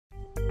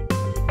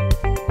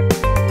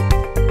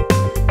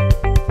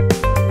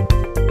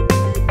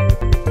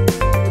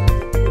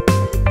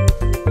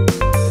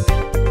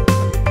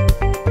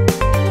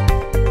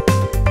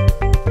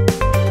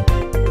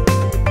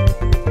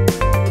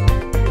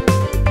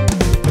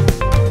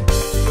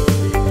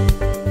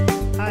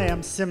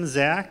Sim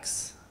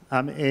Zacks.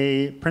 I'm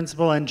a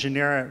principal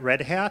engineer at Red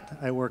Hat.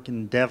 I work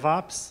in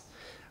DevOps.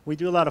 We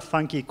do a lot of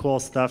funky, cool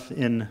stuff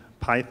in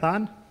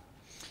Python.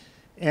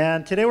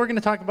 And today we're going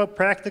to talk about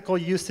practical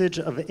usage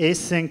of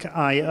async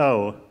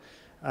I/O,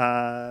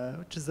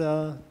 which is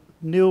a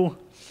new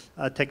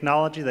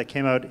technology that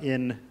came out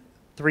in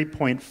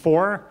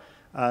 3.4.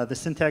 The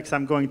syntax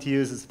I'm going to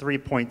use is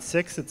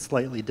 3.6. It's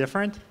slightly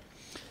different.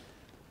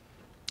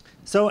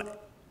 So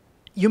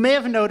you may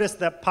have noticed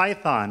that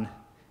Python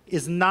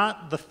is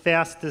not the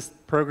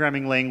fastest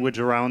programming language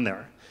around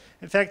there.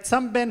 In fact,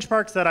 some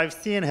benchmarks that I've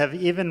seen have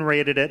even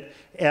rated it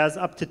as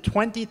up to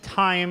 20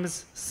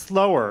 times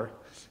slower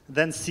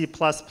than C++.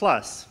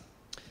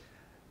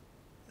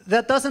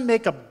 That doesn't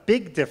make a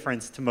big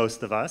difference to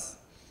most of us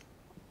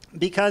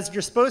because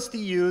you're supposed to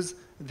use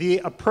the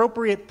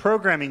appropriate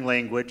programming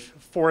language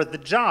for the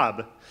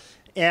job.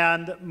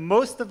 And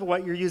most of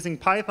what you're using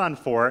Python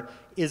for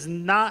is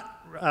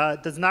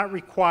does not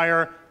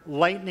require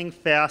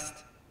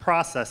lightning-fast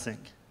processing.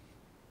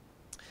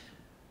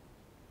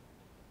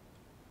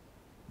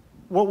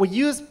 What we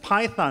use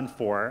Python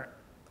for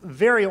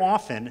very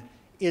often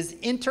is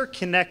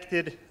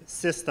interconnected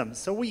systems.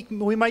 So we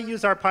might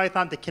use our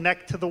Python to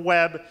connect to the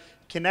web,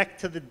 connect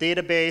to the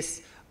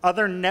database,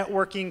 other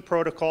networking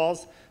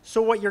protocols.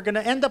 So what you're going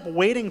to end up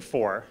waiting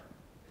for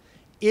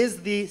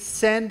is the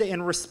send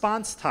and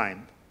response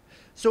time.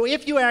 So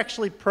if you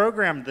actually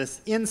programmed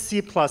this in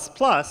C++,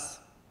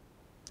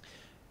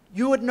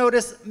 you would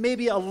notice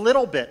maybe a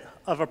little bit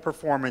of a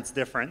performance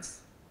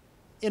difference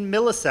in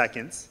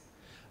milliseconds,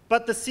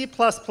 but the C++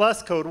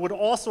 code would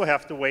also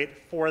have to wait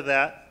for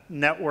that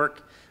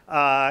network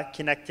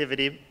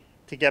connectivity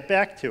to get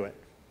back to it.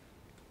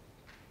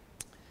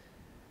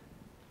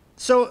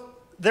 So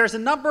there's a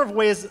number of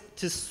ways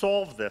to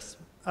solve this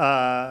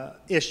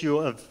issue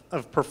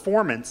of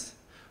performance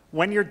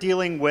when you're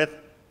dealing with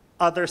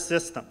other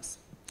systems.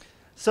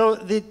 So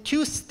the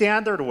two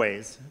standard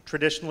ways,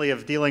 traditionally,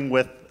 of dealing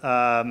with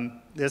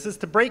this is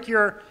to break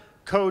your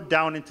code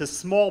down into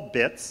small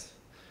bits,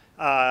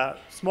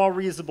 small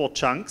reusable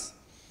chunks,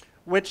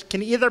 which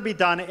can either be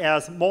done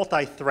as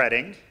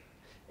multi-threading.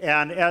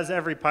 And as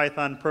every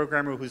Python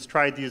programmer who's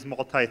tried to use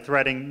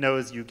multi-threading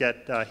knows, you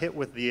get hit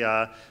with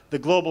the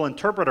global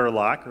interpreter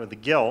lock, or the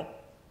GIL.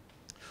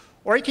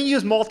 Or you can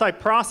use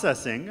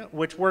multi-processing,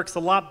 which works a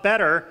lot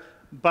better,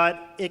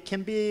 but it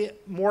can be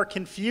more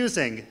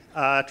confusing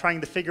trying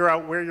to figure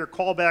out where your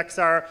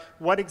callbacks are,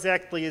 what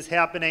exactly is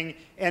happening,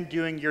 and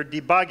doing your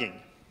debugging.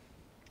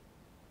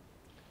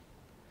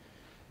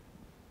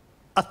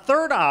 A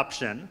third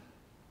option,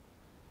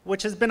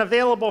 which has been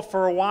available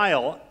for a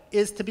while,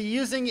 is to be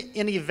using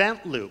an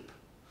event loop.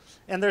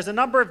 And there's a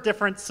number of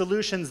different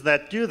solutions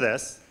that do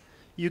this.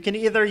 You can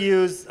either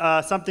use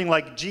something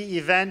like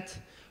gevent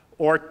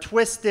or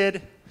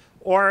twisted,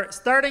 or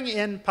starting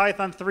in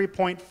Python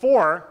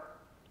 3.4,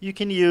 you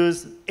can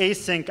use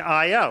async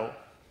I/O.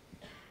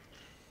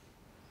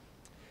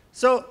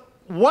 So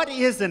what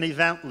is an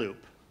event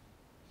loop?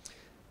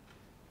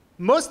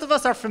 Most of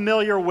us are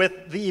familiar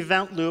with the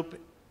event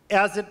loop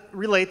as it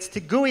relates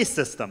to GUI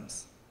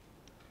systems.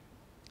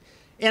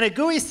 In a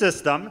GUI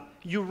system,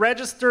 you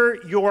register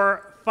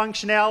your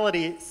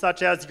functionality,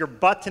 such as your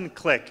button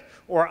click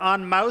or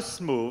on mouse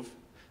move,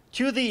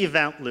 to the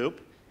event loop.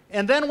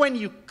 And then when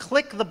you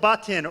click the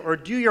button or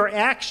do your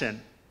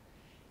action,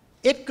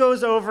 it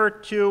goes over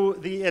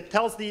to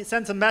it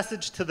sends a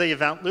message to the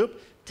event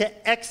loop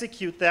to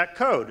execute that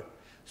code.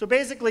 So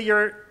basically,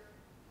 you're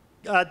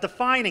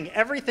defining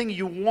everything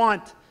you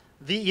want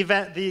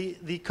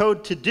the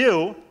code to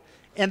do,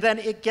 and then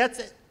it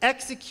gets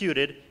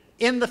executed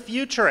in the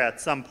future at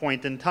some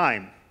point in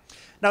time.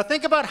 Now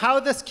think about how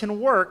this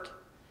can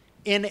work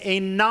in a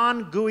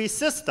non-GUI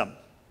system.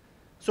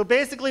 So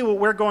basically what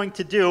we're going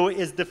to do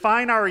is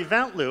define our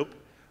event loop,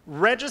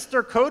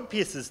 register code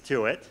pieces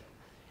to it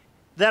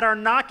that are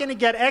not going to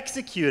get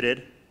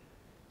executed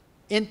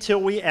until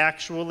we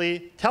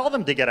actually tell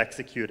them to get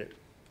executed.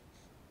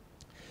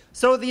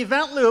 So the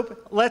event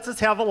loop lets us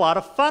have a lot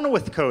of fun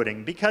with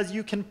coding because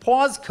you can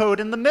pause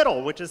code in the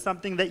middle, which is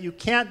something that you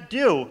can't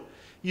do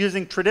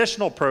using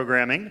traditional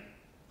programming.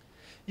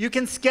 You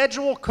can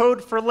schedule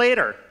code for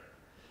later.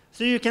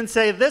 So you can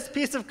say, this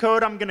piece of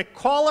code, I'm going to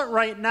call it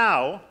right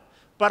now,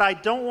 but I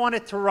don't want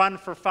it to run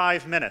for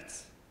 5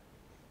 minutes.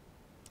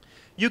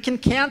 You can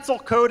cancel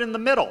code in the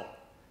middle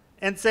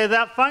and say,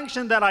 that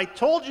function that I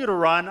told you to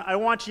run, I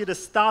want you to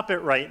stop it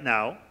right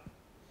now.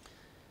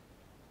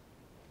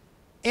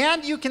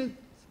 And you can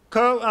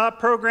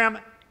program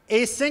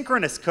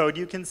asynchronous code.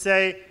 You can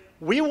say,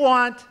 we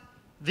want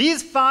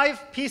these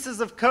 5 pieces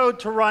of code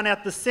to run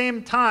at the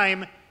same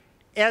time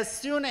as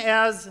soon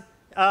as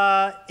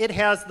it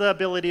has the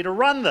ability to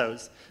run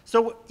those.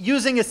 So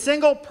using a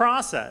single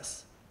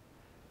process,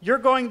 you're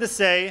going to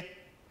say,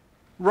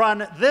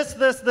 run this,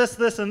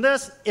 and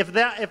this.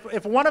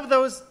 If one of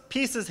those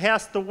pieces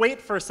has to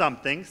wait for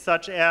something,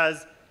 such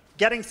as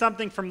getting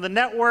something from the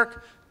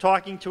network,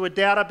 talking to a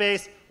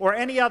database, or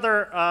any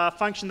other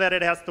function that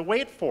it has to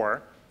wait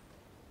for,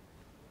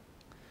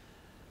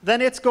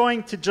 then it's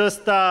going to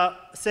just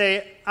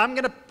say, I'm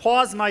going to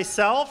pause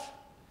myself,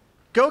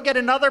 go get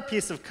another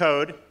piece of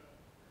code,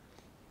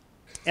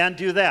 and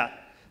do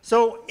that.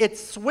 So it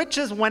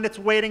switches when it's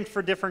waiting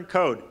for different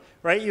code,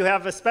 right? You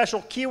have a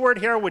special keyword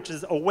here, which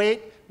is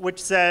await,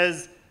 which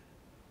says,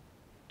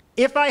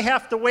 if I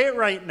have to wait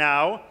right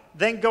now,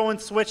 then go and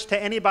switch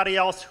to anybody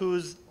else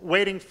who's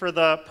waiting for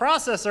the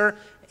processor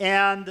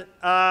and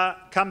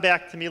come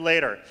back to me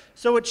later.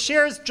 So it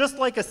shares just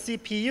like a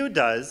CPU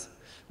does,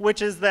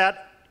 which is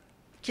that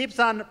keeps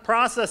on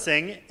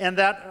processing, and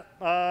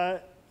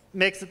that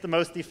makes it the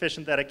most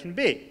efficient that it can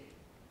be.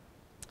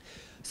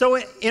 So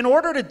in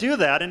order to do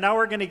that, and now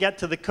we're going to get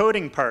to the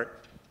coding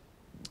part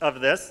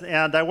of this,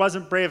 and I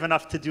wasn't brave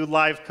enough to do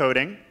live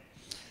coding.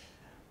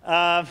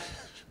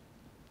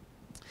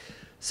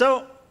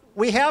 So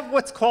we have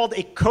what's called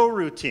a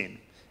coroutine.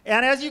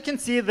 And as you can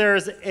see,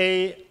 there's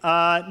a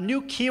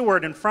new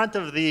keyword in front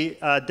of the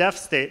def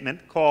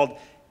statement called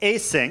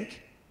async.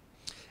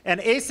 And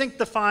async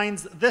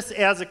defines this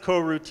as a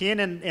coroutine.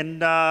 In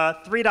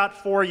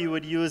 3.4, you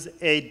would use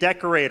a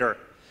decorator,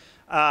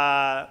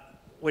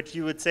 which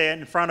you would say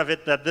in front of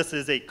it that this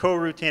is a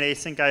coroutine,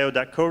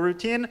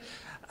 asyncio.coroutine.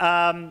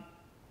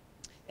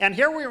 And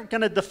here we're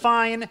going to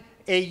define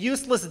a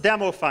useless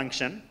demo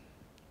function,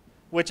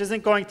 which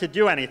isn't going to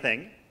do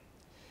anything.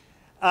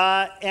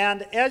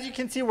 And as you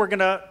can see, we're going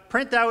to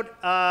print out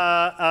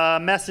a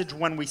message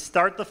when we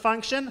start the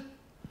function.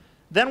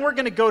 Then we're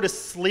going to go to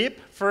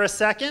sleep for a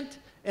second,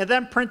 and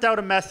then print out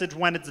a message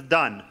when it's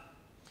done.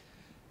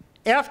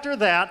 After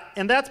that,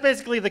 and that's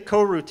basically the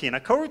coroutine. A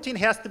coroutine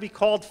has to be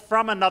called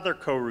from another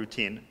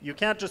coroutine. You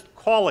can't just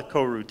call a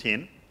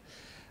coroutine,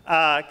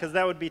 because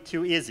that would be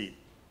too easy.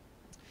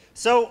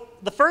 So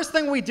the first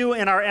thing we do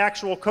in our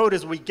actual code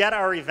is we get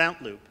our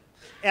event loop.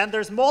 And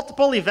there's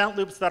multiple event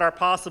loops that are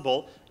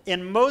possible.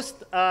 In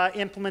most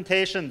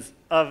implementations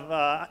of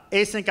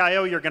async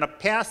IO, you're going to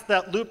pass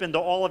that loop into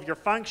all of your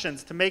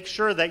functions to make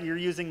sure that you're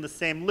using the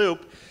same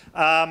loop.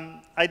 I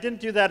didn't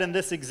do that in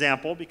this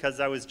example because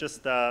I was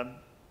just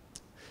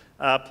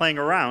playing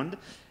around.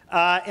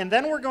 And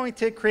then we're going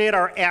to create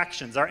our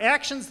actions. Our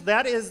actions,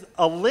 that is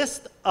a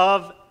list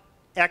of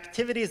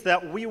activities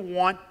that we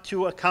want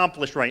to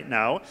accomplish right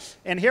now.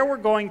 And here we're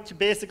going to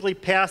basically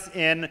pass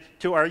in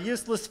to our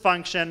useless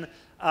function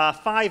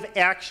 5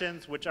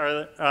 actions, which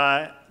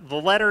are the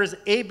letters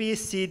A, B,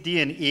 C,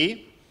 D, and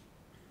E.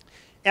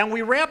 And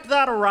we wrap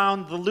that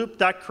around the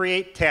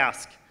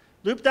loop.createTask.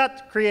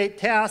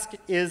 Loop.createTask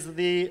is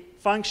the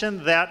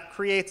function that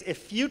creates a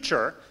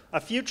future.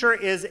 A future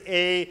is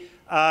a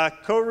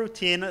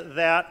coroutine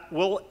that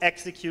will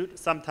execute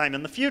sometime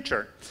in the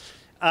future.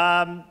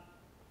 And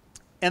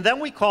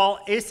then we call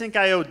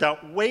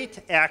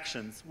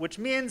asyncio.waitActions, which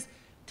means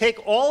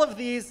take all of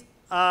these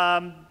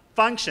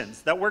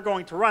functions that we're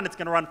going to run. It's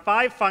going to run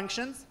 5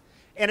 functions,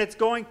 and it's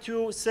going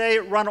to say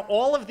run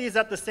all of these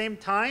at the same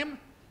time.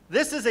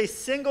 This is a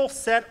single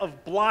set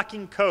of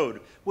blocking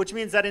code, which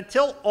means that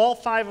until all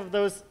 5 of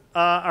those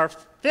are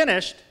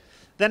finished,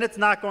 then it's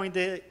not going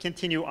to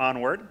continue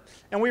onward.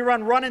 And we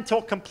run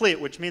until complete,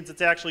 which means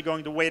it's actually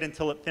going to wait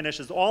until it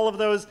finishes all of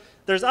those.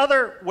 There's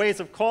other ways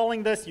of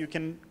calling this. You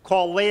can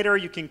call later,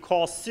 you can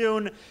call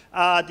soon,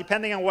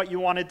 depending on what you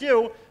want to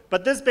do.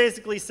 But this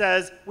basically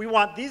says we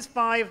want these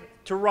 5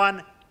 to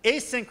run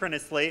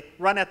asynchronously,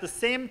 run at the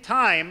same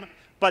time,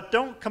 but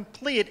don't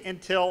complete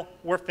until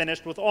we're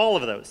finished with all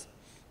of those.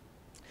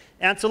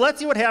 And so let's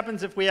see what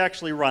happens if we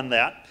actually run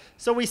that.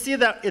 So we see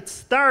that it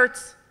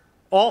starts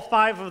all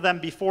 5 of them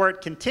before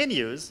it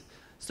continues.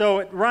 So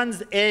it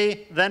runs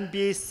A, then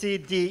B, C,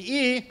 D,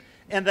 E,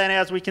 and then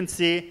as we can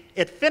see,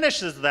 it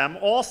finishes them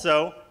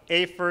also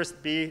A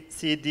first, B,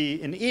 C,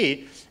 D, and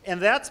E.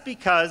 And that's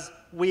because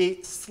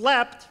we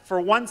slept for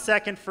 1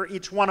 second for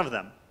each one of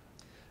them.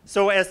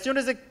 So as soon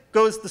as it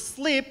goes to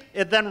sleep,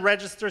 it then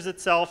registers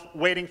itself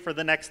waiting for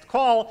the next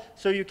call,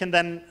 so you can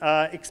then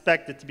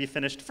expect it to be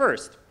finished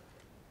first.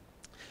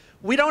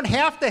 We don't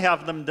have to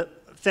have them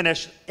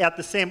finish at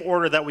the same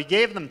order that we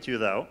gave them to,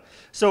 though.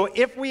 So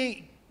if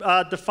we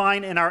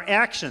define in our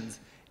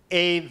actions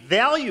a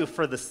value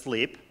for the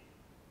sleep,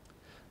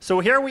 so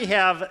here we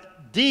have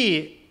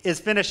D is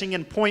finishing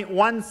in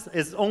 0.1,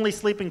 is only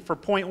sleeping for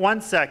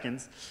 0.1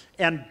 seconds,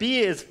 and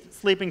B is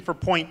sleeping for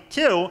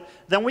 0.2,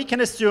 then we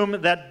can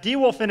assume that D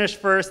will finish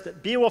first,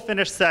 B will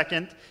finish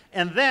second,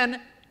 and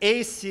then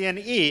A, C, and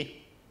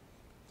E.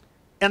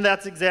 And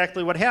that's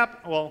exactly what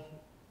happened. Well,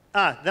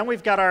 then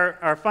we've got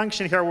our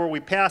function here where we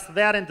pass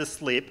that into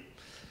sleep.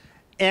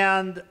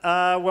 And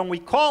when we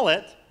call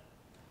it,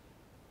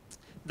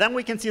 then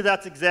we can see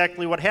that's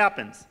exactly what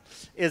happens,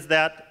 is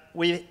that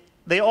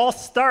they all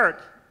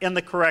start in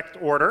the correct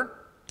order.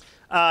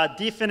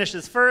 D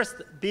finishes first,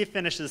 B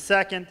finishes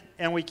second,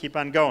 and we keep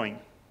on going.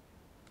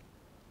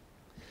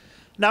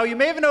 Now, you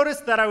may have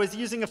noticed that I was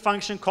using a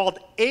function called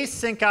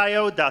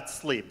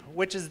asyncio.sleep,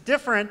 which is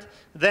different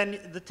than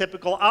the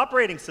typical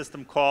operating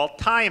system call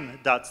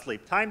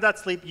time.sleep.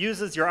 Time.sleep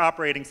uses your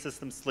operating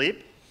system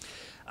sleep.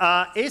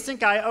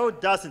 Asyncio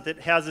doesn't. It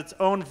has its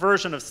own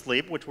version of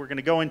sleep, which we're going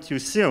to go into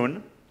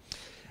soon.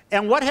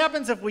 And what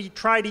happens if we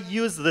try to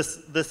use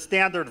the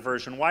standard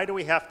version? Why do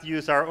we have to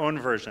use our own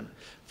version?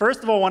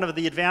 First of all, one of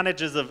the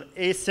advantages of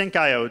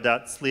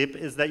asyncio.sleep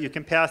is that you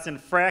can pass in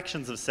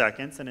fractions of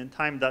seconds, and in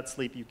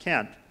time.sleep you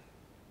can't.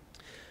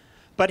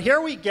 But here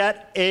we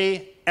get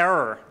an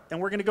error, and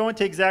we're going to go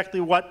into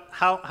exactly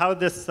how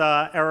this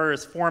error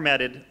is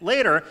formatted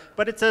later,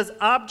 but it says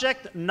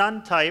object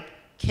none type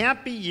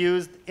can't be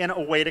used in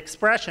await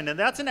expression, and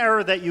that's an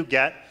error that you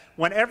get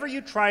whenever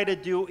you try to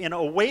do an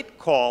await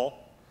call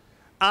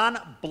on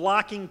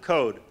blocking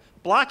code.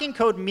 Blocking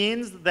code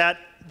means that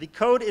the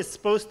code is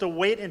supposed to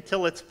wait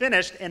until it's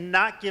finished and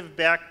not give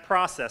back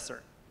processor.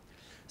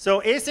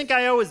 So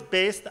asyncio is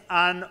based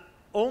on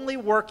only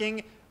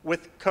working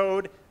with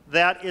code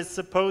that is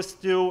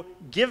supposed to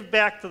give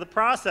back to the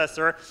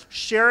processor.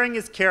 Sharing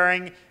is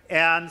caring,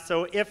 and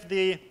so if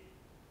the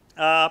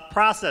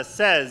process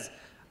says,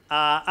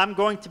 I'm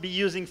going to be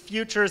using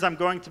futures, I'm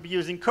going to be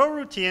using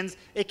coroutines,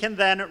 it can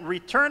then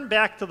return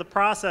back to the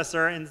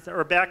processor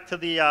or back to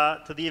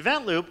the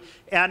event loop,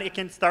 and it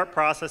can start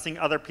processing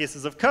other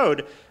pieces of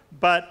code,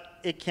 but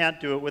it can't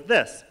do it with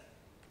this.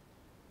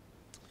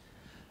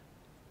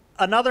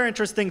 Another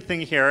interesting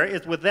thing here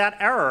is with that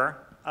error,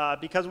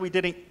 because we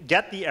didn't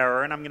get the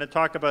error, and I'm going to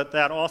talk about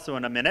that also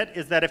in a minute,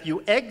 is that if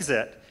you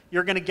exit,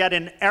 you're going to get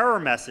an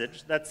error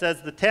message that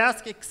says the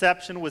task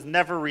exception was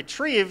never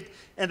retrieved,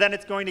 and then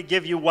it's going to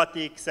give you what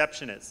the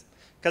exception is,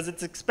 because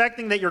it's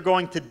expecting that you're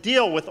going to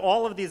deal with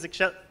all of these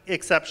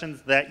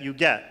exceptions that you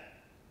get.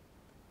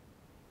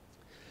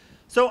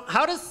 So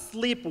how does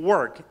sleep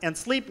work? And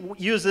sleep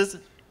uses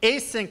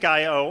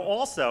asyncio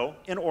also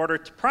in order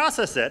to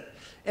process it.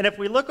 And if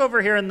we look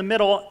over here in the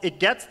middle, it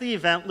gets the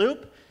event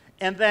loop,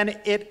 and then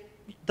it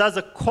does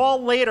a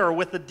call later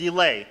with a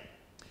delay.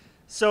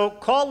 So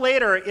call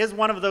later is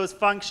one of those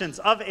functions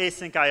of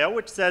asyncio,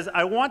 which says,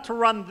 I want to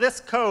run this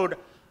code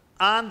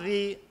on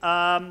the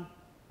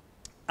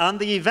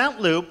event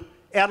loop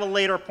at a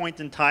later point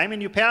in time.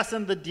 And you pass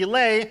in the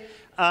delay,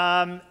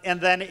 and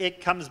then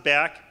it comes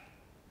back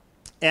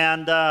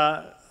and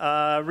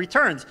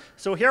returns.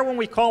 So here when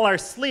we call our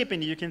sleep,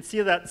 and you can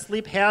see that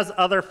sleep has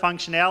other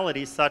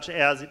functionalities, such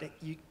as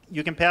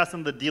you can pass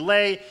in the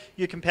delay,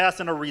 you can pass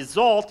in a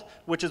result,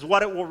 which is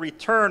what it will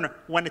return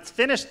when it's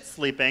finished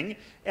sleeping,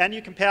 and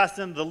you can pass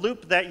in the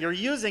loop that you're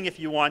using if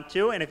you want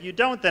to, and if you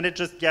don't, then it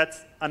just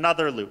gets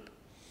another loop.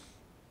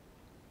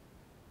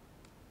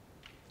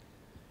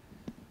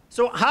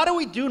 So how do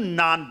we do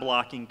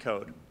non-blocking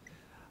code?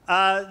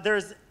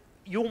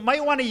 You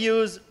might want to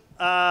use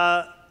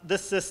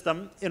this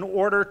system in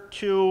order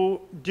to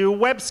do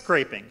web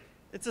scraping.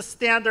 It's a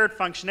standard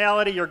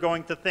functionality. You're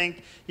going to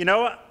think, you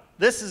know,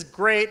 this is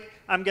great.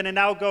 I'm going to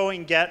now go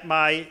and get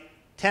my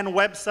 10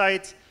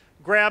 websites,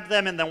 grab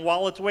them, and then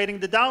while it's waiting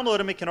to download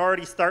them, it can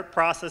already start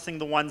processing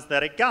the ones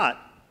that it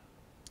got.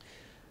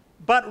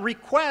 But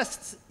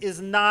requests is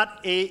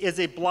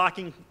a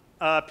blocking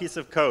piece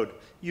of code.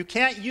 You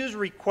can't use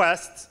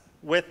requests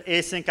with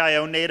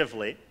asyncio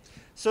natively.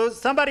 So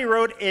somebody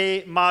wrote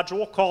a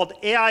module called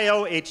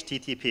AIO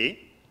HTTP,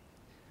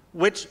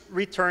 which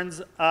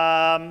returns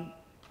right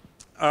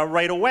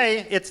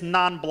away, it's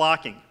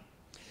non-blocking.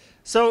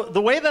 So the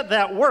way that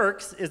that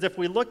works is if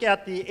we look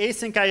at the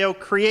asyncio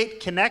create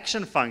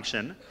connection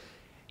function,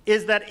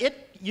 is that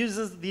it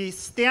uses the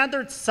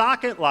standard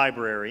socket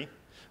library,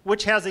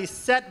 which has a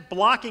set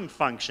blocking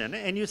function,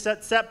 and you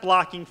set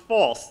blocking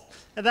false.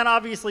 And then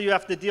obviously you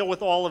have to deal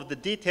with all of the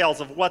details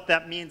of what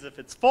that means if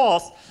it's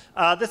false.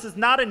 This is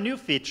not a new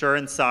feature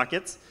in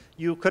sockets.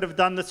 You could have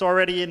done this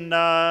already in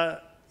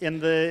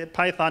the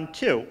Python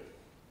 2.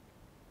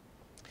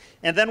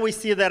 And then we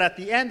see that at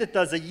the end it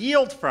does a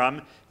yield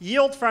from.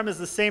 Yield from is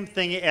the same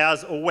thing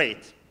as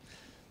await.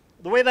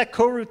 The way that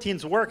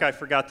coroutines work, I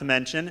forgot to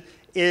mention,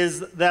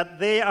 is that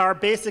they are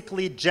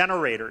basically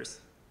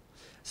generators.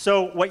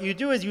 So what you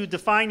do is you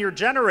define your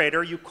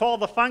generator, you call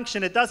the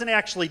function, it doesn't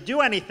actually do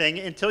anything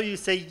until you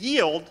say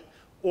yield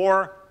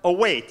or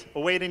await.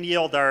 Await and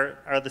yield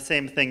are the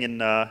same thing in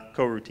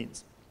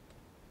coroutines.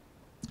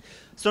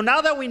 So now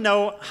that we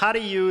know how to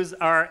use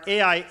our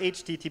AIO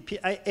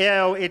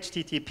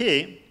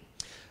HTTP,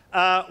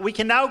 we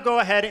can now go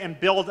ahead and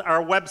build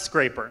our web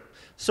scraper.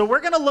 So we're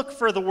going to look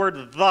for the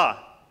word the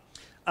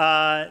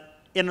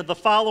in the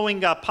following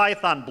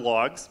Python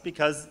blogs,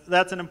 because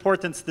that's an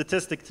important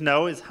statistic to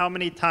know, is how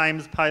many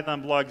times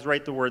Python blogs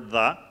write the word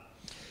the.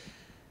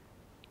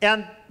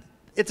 And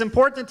it's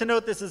important to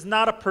note this is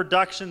not a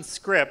production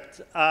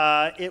script.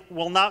 It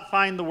will not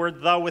find the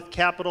word the with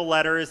capital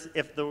letters.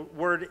 If the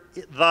word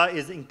the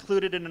is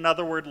included in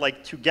another word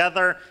like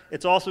together,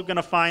 it's also going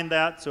to find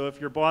that. So if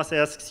your boss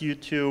asks you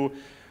to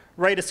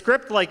write a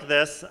script like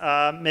this,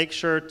 make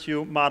sure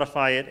to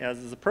modify it as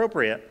is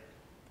appropriate.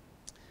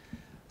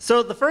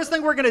 So the first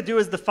thing we're going to do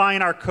is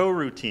define our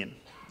coroutine,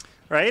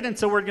 right? And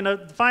so we're going to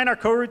define our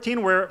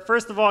coroutine. We're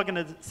first of all going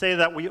to say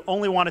that we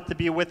only want it to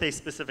be with a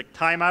specific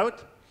timeout.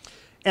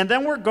 And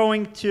then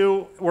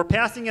we're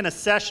passing in a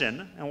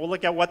session, and we'll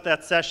look at what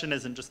that session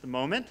is in just a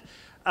moment.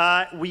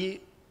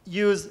 We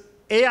use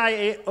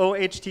AIO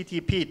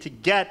HTTP to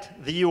get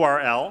the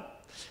URL.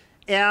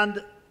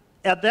 And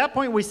at that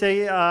point, we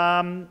say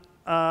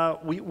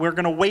we're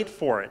going to wait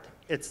for it.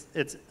 It's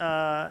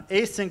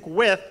async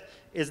with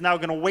is now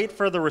going to wait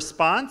for the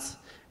response.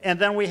 And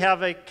then we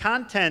have a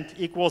content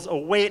equals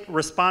await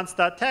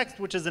response.text,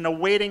 which is an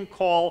awaiting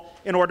call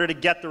in order to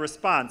get the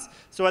response.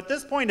 So at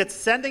this point, it's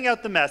sending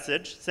out the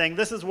message saying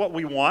this is what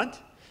we want.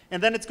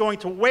 And then it's going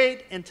to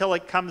wait until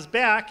it comes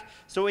back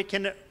so it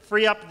can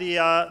free up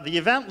the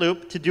event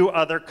loop to do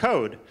other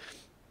code.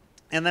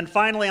 And then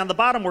finally, on the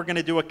bottom, we're going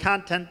to do a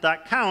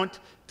content.count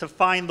to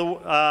find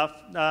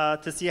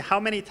to see how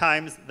many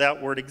times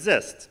that word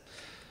exists.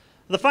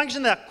 The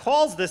function that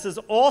calls this is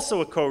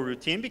also a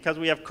coroutine because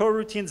we have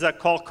coroutines that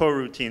call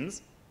coroutines.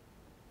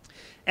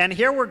 And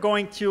here we're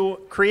going to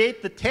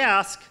create the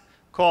task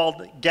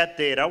called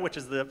getData, which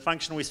is the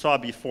function we saw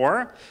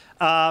before,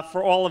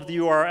 for all of the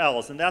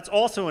URLs. And that's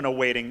also an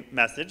awaiting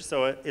message.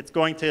 So it's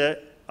going to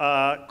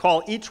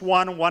call each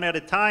one at a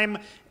time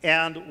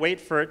and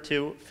wait for it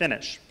to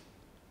finish.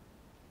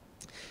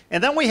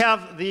 And then we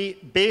have the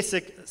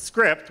basic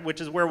script, which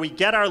is where we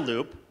get our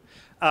loop.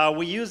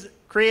 We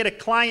create a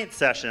client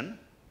session,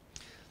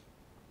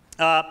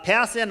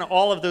 pass in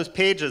all of those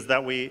pages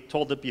that we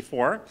told it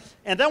before,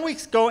 and then we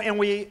go and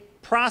we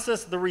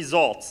process the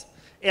results.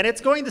 And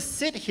it's going to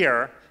sit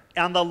here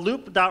on the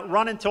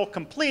loop.run until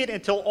complete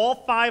until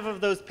all 5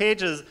 of those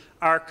pages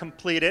are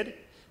completed.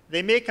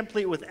 They may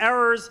complete with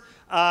errors.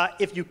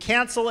 If you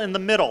cancel in the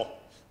middle,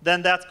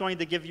 then that's going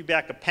to give you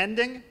back a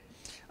pending.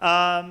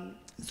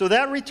 So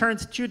that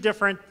returns 2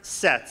 different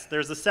sets.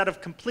 There's a set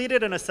of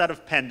completed and a set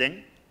of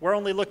pending. We're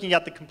only looking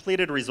at the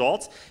completed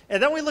results.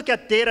 And then we look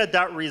at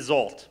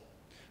data.result,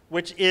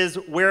 which is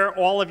where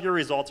all of your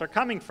results are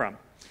coming from.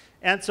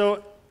 And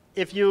so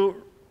if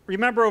you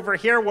remember over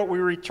here, what we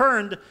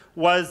returned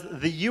was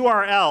the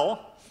URL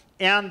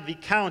and the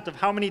count of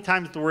how many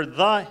times the word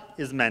the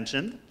is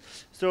mentioned.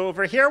 So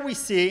over here we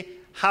see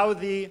how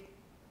the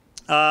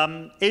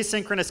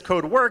asynchronous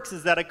code works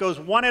is that it goes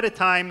one at a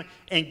time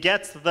and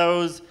gets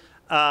those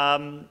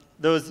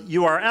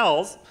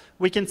URLs.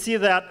 We can see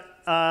that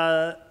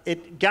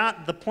it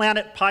got the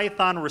Planet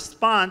Python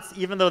response,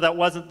 even though that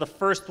wasn't the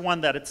first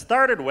one that it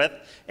started with,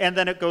 and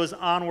then it goes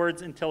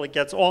onwards until it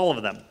gets all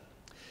of them.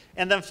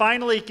 And then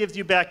finally, it gives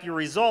you back your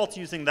results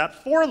using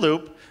that for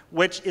loop,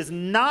 which is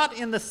not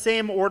in the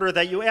same order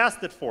that you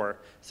asked it for.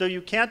 So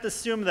you can't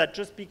assume that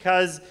just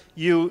because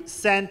you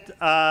sent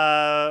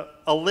a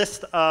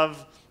list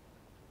of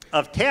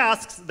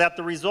tasks that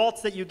the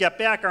results that you get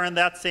back are in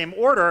that same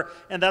order,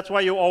 and that's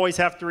why you always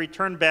have to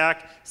return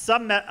back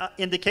some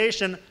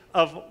indication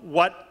of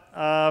what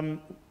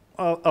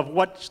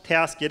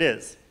task it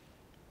is.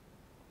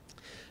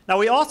 Now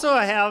we also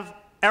have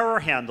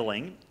error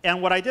handling,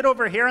 and what I did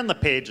over here in the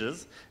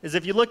pages is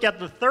if you look at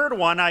the third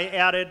one, I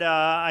added,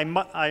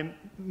 I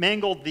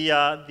mangled the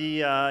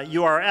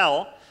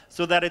URL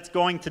so that it's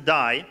going to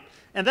die.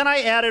 And then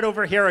I added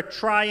over here a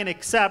try and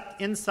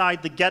except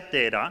inside the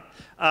getData,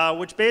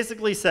 which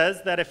basically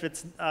says that if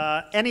it's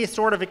any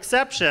sort of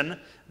exception,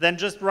 then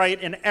just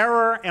write an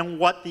error and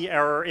what the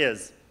error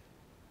is.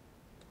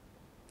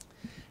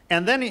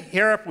 And then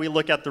here, if we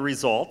look at the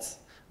results,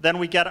 then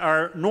we get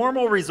our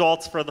normal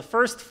results for the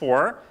first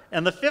 4,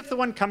 and the 5th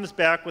one comes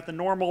back with a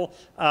normal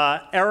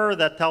error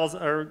that tells,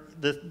 or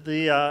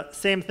the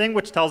same thing,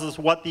 which tells us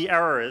what the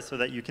error is so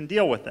that you can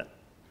deal with it.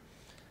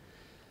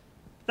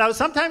 Now,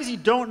 sometimes you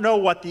don't know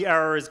what the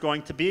error is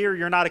going to be, or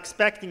you're not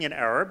expecting an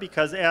error,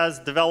 because as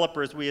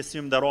developers, we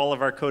assume that all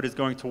of our code is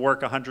going to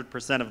work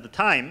 100% of the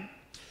time.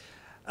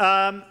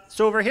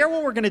 So over here,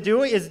 what we're going to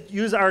do is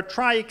use our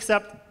try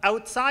except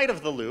outside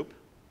of the loop,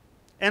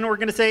 and we're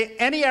going to say,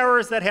 any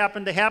errors that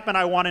happen to happen,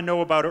 I want to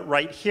know about it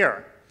right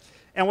here.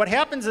 And what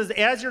happens is,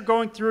 as you're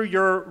going through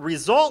your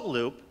result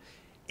loop,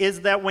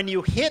 is that when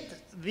you hit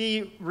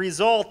the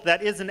result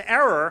that is an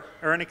error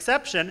or an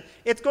exception,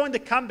 it's going to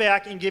come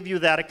back and give you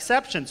that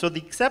exception. So the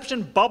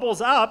exception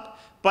bubbles up,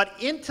 but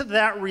into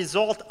that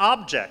result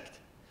object.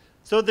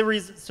 So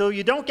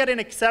you don't get an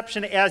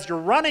exception as you're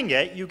running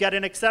it. You get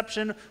an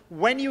exception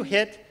when you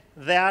hit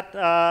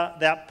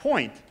that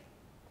point.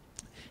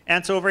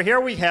 And so over here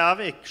we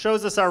have, it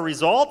shows us our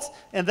results,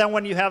 and then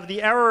when you have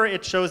the error,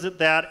 it shows it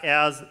that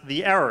as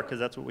the error, because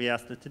that's what we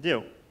asked it to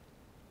do.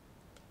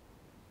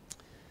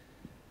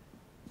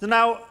 So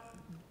now,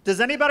 does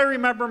anybody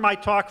remember my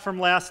talk from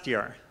last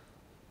year?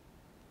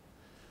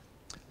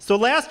 So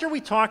last year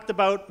we talked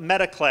about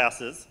meta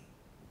classes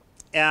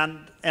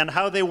and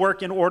how they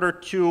work in order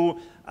to,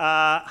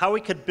 how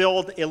we could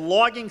build a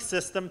logging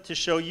system to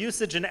show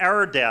usage and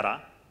error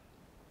data.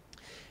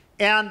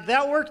 And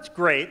that worked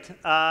great.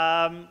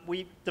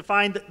 We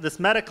defined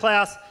this meta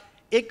class.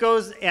 It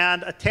goes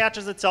and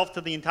attaches itself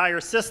to the entire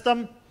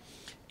system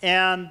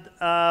and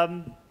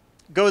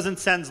goes and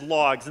sends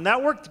logs. And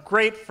that worked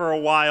great for a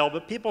while,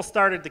 but people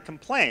started to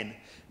complain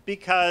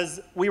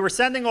because we were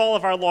sending all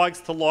of our logs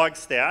to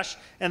Logstash,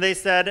 and they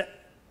said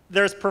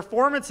there's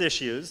performance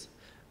issues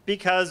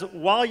because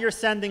while you're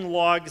sending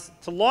logs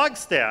to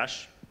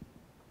Logstash,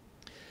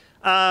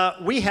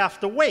 we have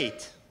to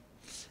wait.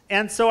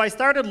 And so I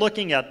started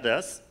looking at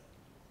this,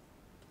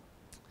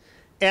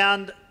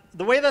 And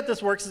the way that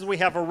this works is we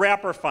have a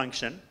wrapper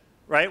function,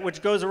 right,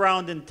 which goes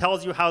around and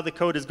tells you how the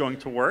code is going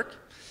to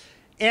work.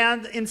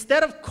 And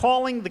instead of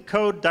calling the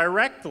code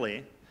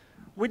directly,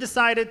 we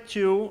decided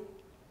to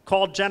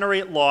call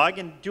generate log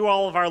and do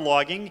all of our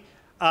logging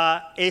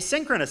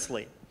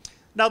asynchronously.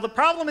 Now the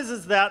problem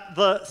is that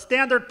the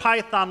standard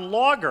Python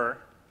logger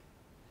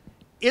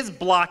is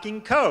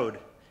blocking code.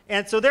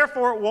 And so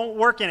therefore it won't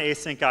work in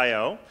async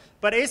IO.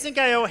 But async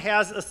IO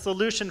has a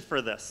solution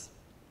for this.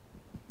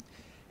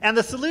 And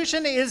the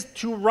solution is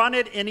to run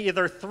it in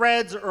either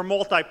threads or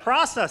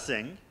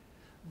multiprocessing,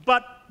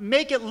 but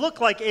make it look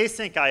like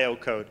async IO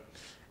code.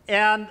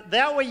 And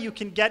that way you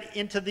can get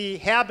into the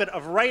habit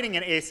of writing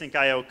an async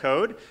IO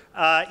code,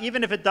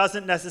 even if it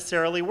doesn't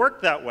necessarily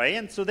work that way.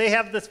 And so they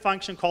have this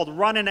function called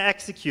run an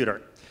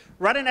executor.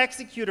 Run an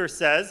executor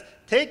says,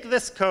 take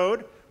this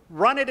code,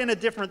 run it in a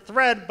different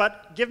thread,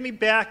 but give me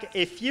back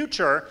a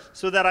future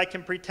so that I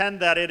can pretend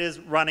that it is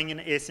running in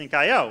async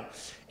IO.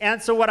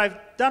 And so what I've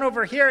done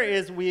over here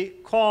is we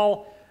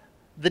call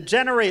the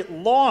generate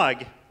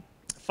log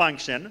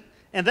function,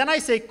 and then I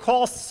say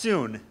call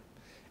soon.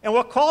 And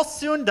what call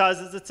soon does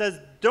is it says,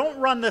 don't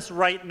run this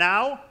right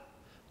now,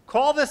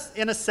 call this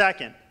in a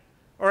second,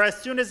 or as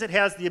soon as it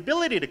has the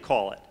ability to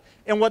call it.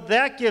 And what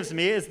that gives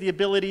me is the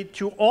ability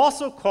to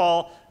also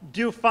call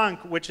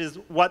dofunc, which is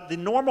what the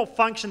normal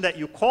function that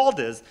you called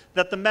is,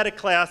 that the meta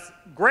class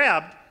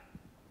grabbed.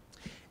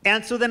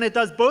 And so then it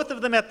does both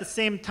of them at the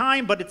same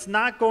time, but it's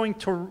not going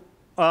to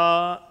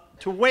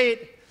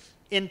wait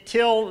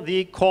until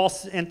the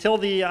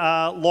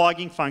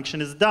logging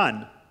function is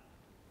done.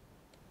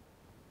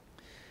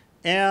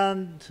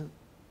 And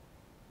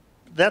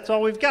that's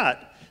all we've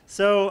got.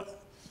 So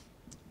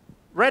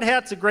Red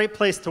Hat's a great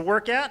place to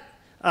work at.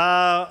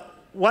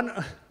 One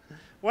of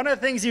the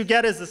things you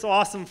get is this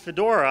awesome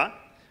fedora.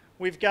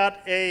 We've got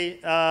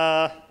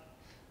a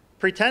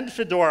pretend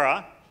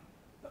fedora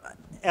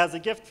as a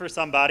gift for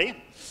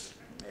somebody.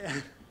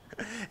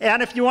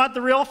 And if you want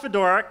the real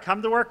fedora,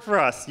 come to work for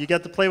us. You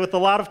get to play with a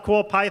lot of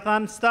cool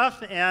Python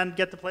stuff and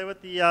get to play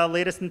with the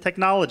latest in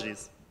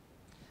technologies.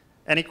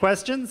 Any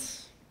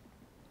questions?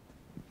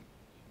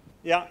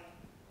 Yeah?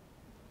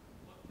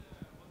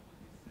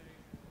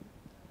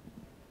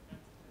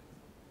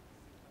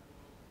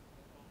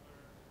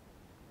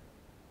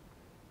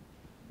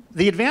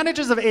 The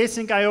advantages of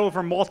async IO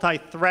over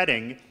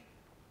multi-threading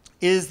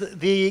is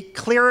the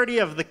clarity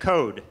of the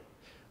code,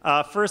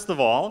 first of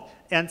all.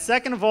 And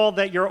second of all,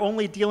 that you're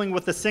only dealing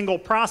with a single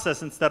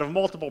process instead of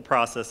multiple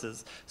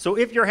processes. So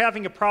if you're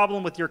having a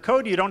problem with your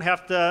code, you don't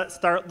have to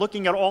start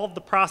looking at all of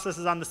the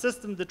processes on the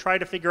system to try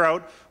to figure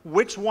out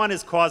which one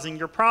is causing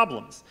your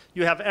problems.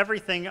 You have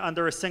everything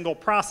under a single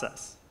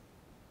process.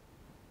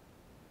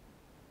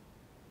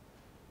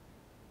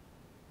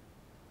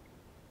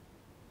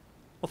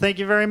 Well, thank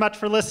you very much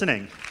for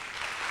listening.